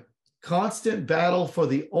 a constant battle for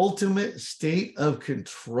the ultimate state of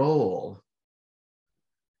control.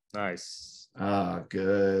 Nice.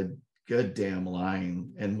 Good damn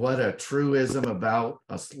line. And what a truism about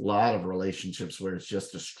a lot of relationships where it's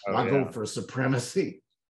just a struggle for supremacy.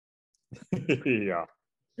 Yeah.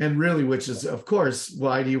 And really, which is, of course,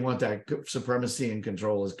 why do you want that supremacy and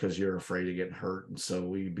control is because you're afraid of getting hurt. And so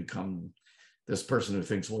we become this person who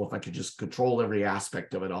thinks, well, if I could just control every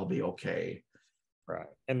aspect of it, I'll be okay. Right.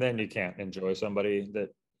 And then you can't enjoy somebody that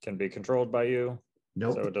can be controlled by you.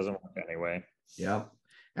 Nope. So it doesn't work anyway. Yeah.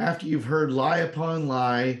 After you've heard lie upon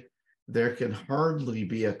lie, there can hardly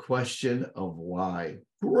be a question of why.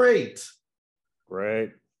 Great.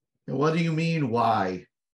 And what do you mean, why?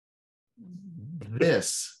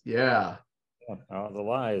 This. Yeah. Oh, the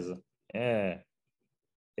lies. Yeah.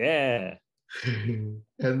 Yeah. And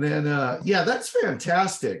then yeah, that's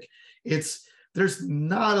fantastic. There's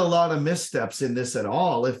not a lot of missteps in this at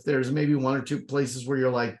all. If there's maybe one or two places where you're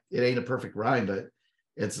like, it ain't a perfect rhyme, but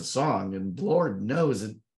it's a song, and Lord knows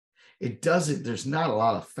it doesn't. There's not a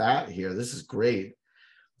lot of fat here. This is great.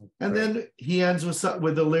 And then he ends with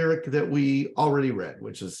the lyric that we already read,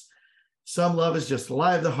 which is, some love is just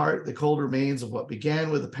alive the heart, the cold remains of what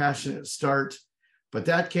began with a passionate start, but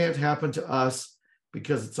that can't happen to us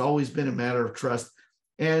because it's always been a matter of trust.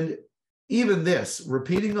 And even this,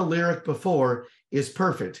 repeating the lyric before, is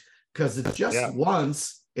perfect because it's just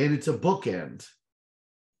once and it's a bookend.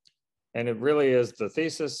 And it really is the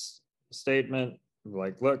thesis statement.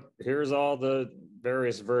 Like, look, here's all the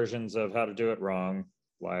various versions of how to do it wrong.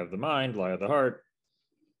 Lie of the mind, lie of the heart.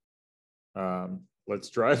 Let's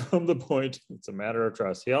drive home the point. It's a matter of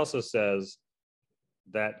trust. He also says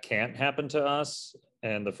that can't happen to us.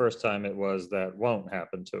 And the first time it was that won't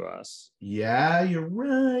happen to us. Yeah, you're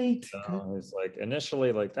right. So it's like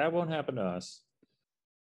initially, like, that won't happen to us.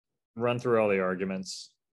 Run through all the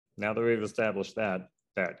arguments. Now that we've established that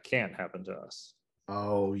can't happen to us.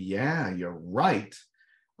 Oh, yeah, you're right.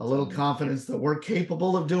 A little confidence that we're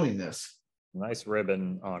capable of doing this. Nice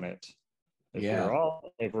ribbon on it. If yeah. You're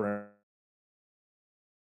all over.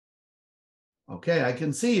 Okay, I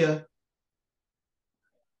can see you.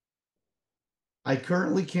 I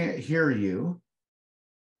currently can't hear you.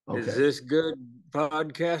 Okay. Is this good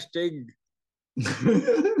podcasting?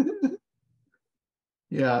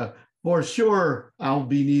 Yeah, for sure. I'll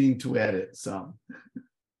be needing to edit some.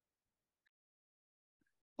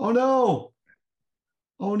 Oh no.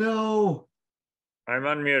 Oh no. I'm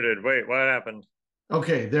unmuted. Wait, what happened?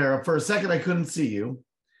 Okay, there. For a second, I couldn't see you.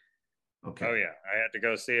 Okay. Oh yeah, I had to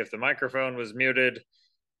go see if the microphone was muted.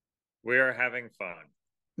 We are having fun.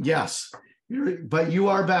 Yes, but you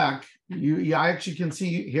are back. I actually can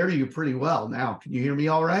hear you pretty well now. Can you hear me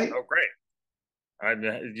all right? Oh, great.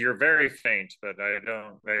 You're very faint, but I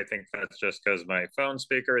think that's just because my phone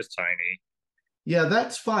speaker is tiny. Yeah,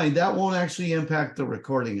 that's fine. That won't actually impact the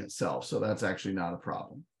recording itself. So that's actually not a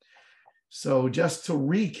problem. So just to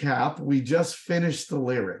recap, we just finished the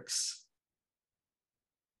lyrics.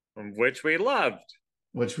 Which we loved.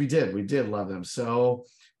 Which we did. We did love them. So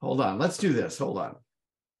hold on. Let's do this. Hold on.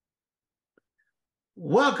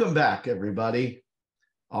 Welcome back, everybody.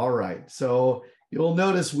 All right. So you'll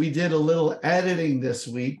notice we did a little editing this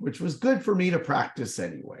week, which was good for me to practice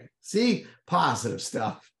anyway. See, positive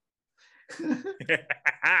stuff.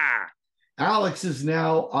 Alex is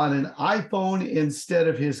now on an iPhone instead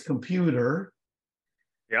of his computer.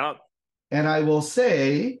 Yep. And I will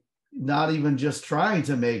say, not even just trying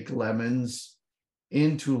to make lemons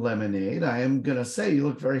into lemonade, I am going to say you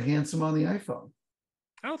look very handsome on the iPhone.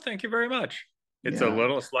 Oh, thank you very much. It's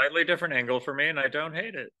a slightly different angle for me, and I don't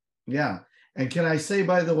hate it. Yeah. And can I say,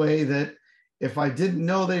 by the way, that if I didn't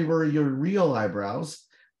know they were your real eyebrows,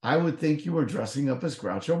 I would think you were dressing up as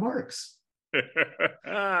Groucho Marx.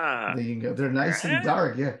 There you go. They're nice and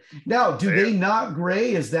dark. Yeah. Now, do they not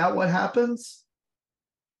gray? Is that what happens?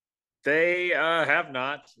 They have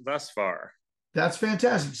not thus far. That's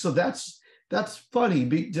fantastic. So that's funny.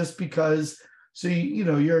 Just because, so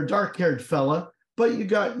you're a dark-haired fella, but you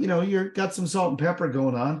got some salt and pepper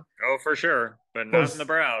going on. Oh, for sure, but not in the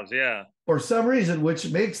brows. Yeah. For some reason,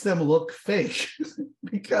 which makes them look fake,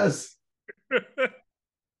 because.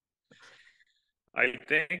 I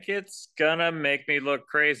think it's gonna make me look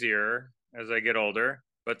crazier as I get older,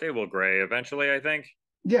 but they will gray eventually, I think.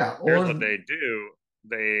 Yeah. Here's what they do.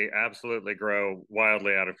 They absolutely grow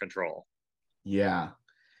wildly out of control. Yeah.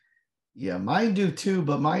 Yeah, mine do too,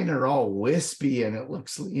 but mine are all wispy and it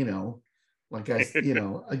looks, like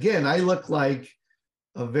again, I look like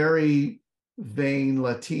a very vain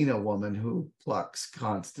Latina woman who plucks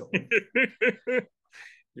constantly.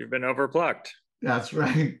 You've been overplucked. That's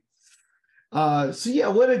right. So yeah,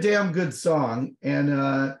 what a damn good song. And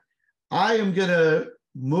I am gonna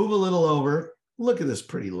move a little over. Look at this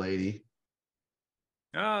pretty lady.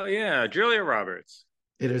 Oh yeah, Julia Roberts.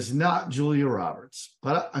 It is not Julia Roberts,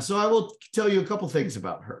 but so I will tell you a couple things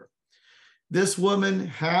about her. This woman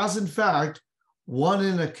has, in fact, won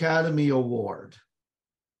an Academy Award.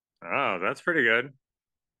 Oh, that's pretty good.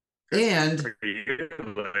 And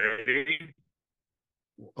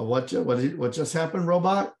what just happened,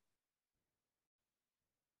 robot?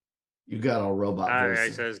 You got all robot voice. I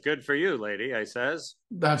says, good for you, lady. I says.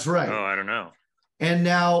 That's right. Oh, I don't know. And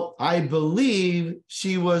now I believe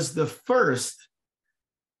she was the first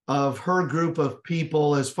of her group of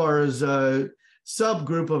people, as far as a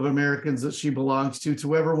subgroup of Americans that she belongs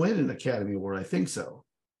to ever win an Academy Award. I think so.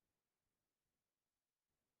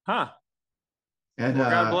 Huh. And well,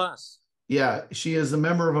 God bless. Yeah, she is a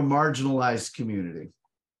member of a marginalized community.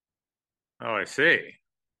 Oh, I see.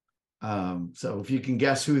 So if you can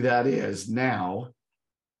guess who that is now.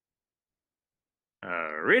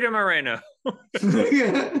 Rita Moreno.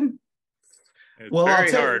 Yeah. It's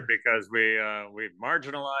very hard because we've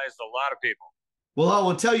marginalized a lot of people. Well, I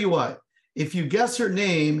will tell you what, if you guess her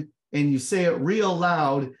name and you say it real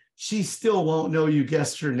loud, she still won't know you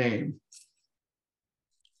guessed her name.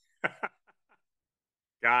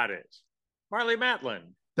 Got it. Marlee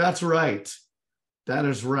Matlin. That's right. That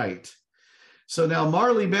is right. So now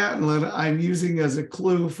Marlee Matlin, I'm using as a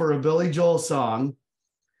clue for a Billy Joel song.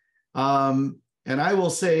 And I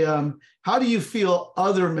will say, how do you feel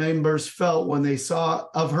other members felt when they saw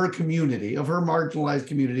of her community, of her marginalized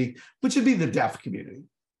community, which would be the deaf community?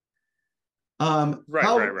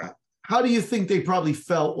 Right. How do you think they probably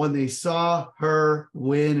felt when they saw her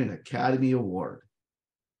win an Academy Award?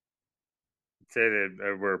 Say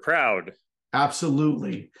that we're proud.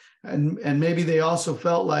 Absolutely. And maybe they also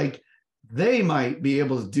felt like they might be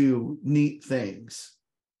able to do neat things.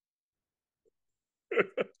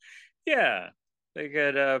 Yeah, they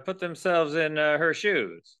could put themselves in her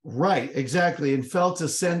shoes. Right, exactly. And felt a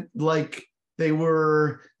sense like they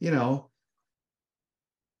were,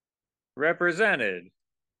 represented.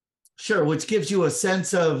 Sure, which gives you a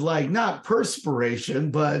sense of like not perspiration,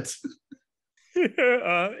 but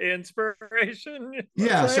inspiration.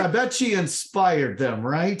 Yes, I bet she inspired them,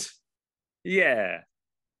 right? Yeah.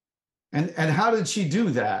 And how did she do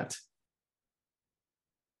that?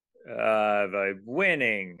 By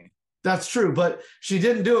winning. That's true, but she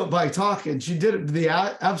didn't do it by talking. She did it the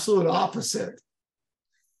absolute opposite.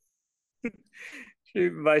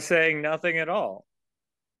 By saying nothing at all.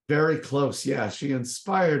 Very close. Yeah, she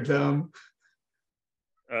inspired them.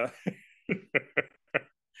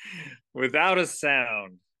 Without a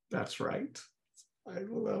sound. That's right.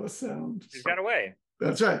 Without a sound. She's got a way.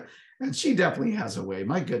 That's right. And she definitely has a way.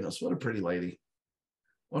 My goodness, what a pretty lady.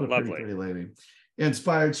 What a pretty lady.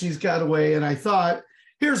 Inspired. She's got a way. And I thought,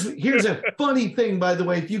 here's a funny thing, by the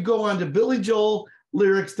way. If you go on to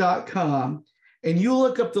BillyJoelLyrics.com and you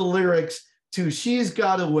look up the lyrics to She's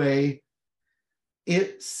Got a Way,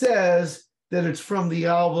 it says that it's from the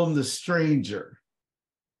album The Stranger.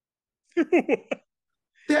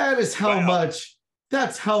 That is how much,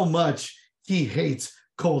 that's how much he hates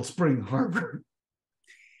Cold Spring Harbor.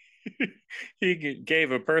 He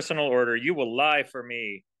gave a personal order. You will lie for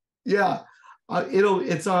me. Yeah,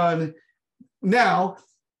 it's on now.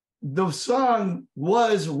 The song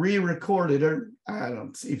was re-recorded, or I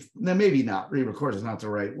don't see. Maybe not re-recorded is not the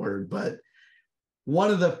right word, but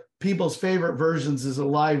one of the people's favorite versions is a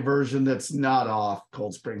live version that's not off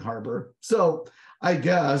Cold Spring Harbor. So I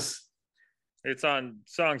guess it's on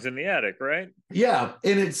Songs in the Attic, right? Yeah,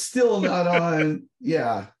 and it's still not on.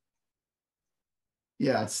 Yeah,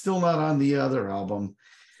 it's still not on the other album.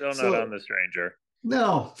 Still not on The Stranger.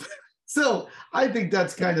 No. So I think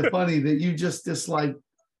that's kind of funny that you just dislike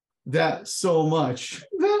that so much.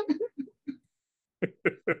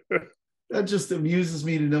 That just amuses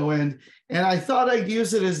me to no end. And I thought I'd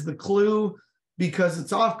use it as the clue because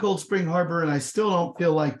it's off Cold Spring Harbor and I still don't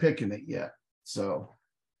feel like picking it yet. So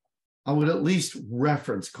I would at least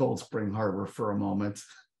reference Cold Spring Harbor for a moment.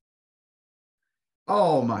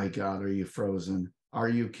 Oh my God, are you frozen? Are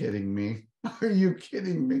you kidding me? Are you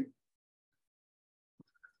kidding me?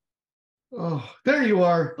 Oh, there you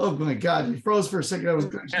are. Oh my God, you froze for a second. I was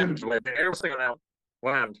going to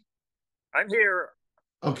land. I'm here.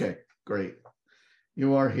 Okay, great.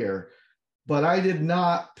 You are here. But I did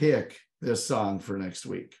not pick this song for next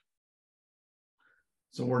week.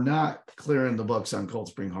 So we're not clearing the books on Cold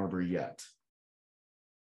Spring Harbor yet.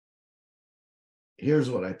 Here's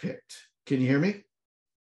what I picked. Can you hear me? All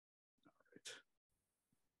right.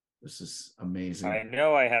 This is amazing. I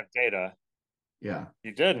know I have data. Yeah.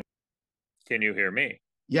 You didn't. Can you hear me?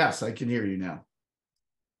 Yes, I can hear you now.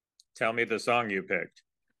 Tell me the song you picked.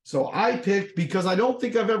 So I picked, because I don't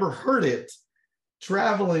think I've ever heard it,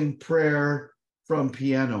 Traveling Prayer from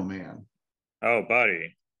Piano Man. Oh,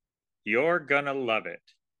 buddy. You're gonna love it.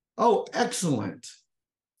 Oh, excellent.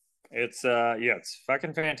 It's it's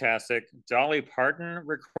fucking fantastic. Dolly Parton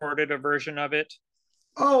recorded a version of it.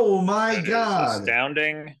 Oh my God.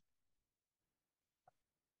 Astounding.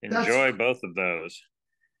 Enjoy both of those.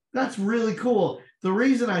 That's really cool. The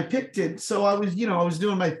reason I picked it, so I was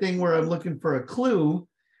doing my thing where I'm looking for a clue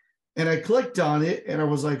and I clicked on it and I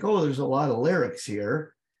was like, oh, there's a lot of lyrics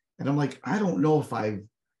here. And I'm like, I don't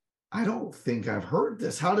think I've heard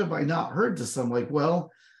this. How have I not heard this? I'm like,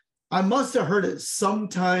 well, I must have heard it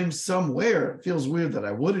sometime, somewhere. It feels weird that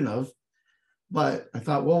I wouldn't have. but I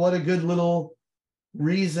thought, well, what a good little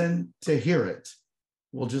reason to hear it.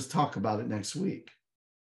 We'll just talk about it next week.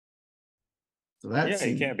 So that's,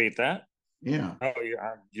 you can't beat that. Yeah. Oh,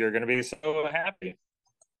 you're going to be so happy.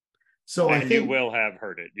 So and I think you will have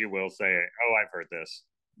heard it. You will say, "Oh, I've heard this."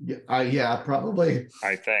 Yeah, probably.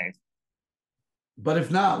 I think. But if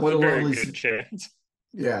not, what a a very lovely good chance.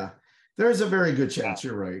 Yeah, there's a very good chance.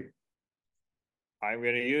 You're right. I'm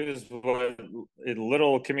going to use what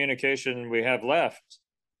little communication we have left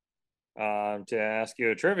to ask you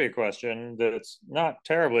a trivia question that's not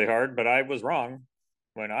terribly hard, but I was wrong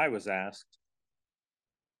when I was asked.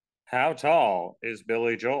 How tall is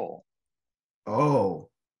Billy Joel? Oh,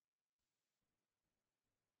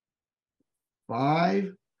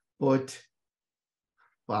 5'5".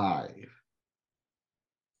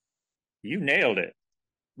 You nailed it.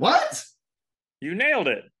 What? You nailed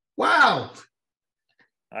it. Wow.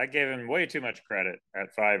 I gave him way too much credit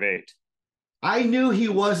at 5'8". I knew he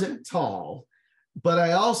wasn't tall, but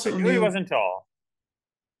I also knew he wasn't tall.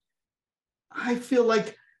 I feel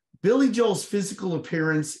like Billy Joel's physical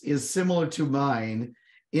appearance is similar to mine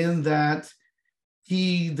in that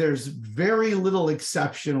there's very little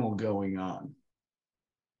exceptional going on.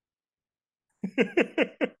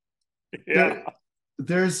 Yeah.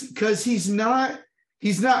 There's because he's not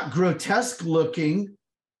grotesque looking.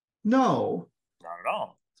 No. Not at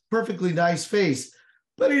all. It's a perfectly nice face,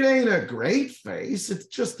 but it ain't a great face. It's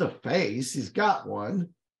just a face. He's got one.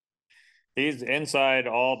 He's inside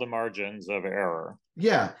all the margins of error.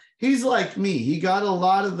 Yeah, he's like me. He got a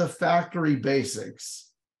lot of the factory basics.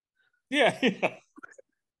 Yeah.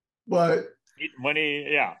 But when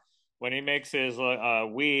he makes his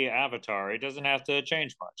Wii avatar, he doesn't have to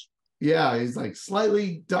change much. Yeah, he's like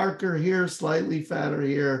slightly darker here, slightly fatter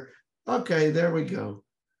here. Okay, there we go.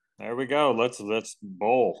 There we go. Let's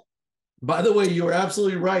bowl. By the way, you were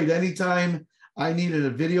absolutely right. Anytime I needed a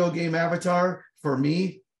video game avatar, for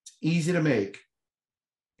me, it's easy to make.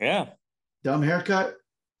 Yeah. Dumb haircut,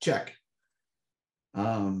 check.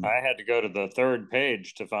 I had to go to the third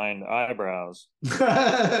page to find eyebrows.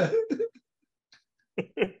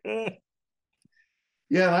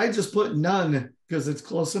 Yeah, I just put none because it's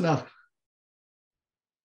close enough.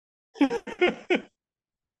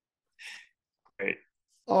 Great.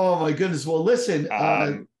 Oh my goodness. Well, listen.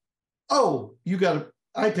 I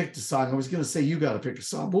picked a song. I was going to say you got to pick a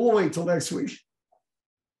song, but we'll wait till next week.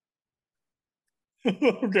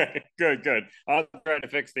 Okay, good. I'll try to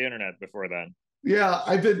fix the internet before then. Yeah,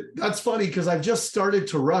 that's funny because I've just started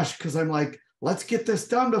to rush because I'm like, let's get this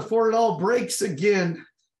done before it all breaks again.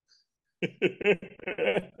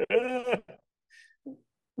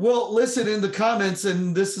 Well, listen, in the comments,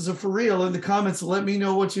 and this is for real, in the comments, let me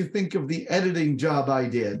know what you think of the editing job I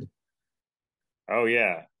did. Oh,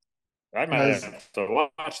 yeah. I might have to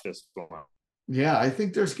watch this one. Yeah, I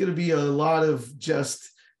think there's going to be a lot of just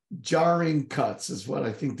jarring cuts is what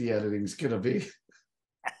I think the editing's going to be.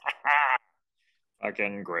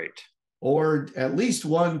 Fucking great. Or at least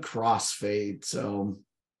one crossfade, so.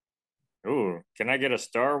 Ooh, can I get a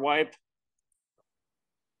star wipe?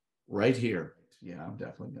 Right here. Yeah, I'm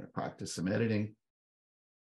definitely going to practice some editing.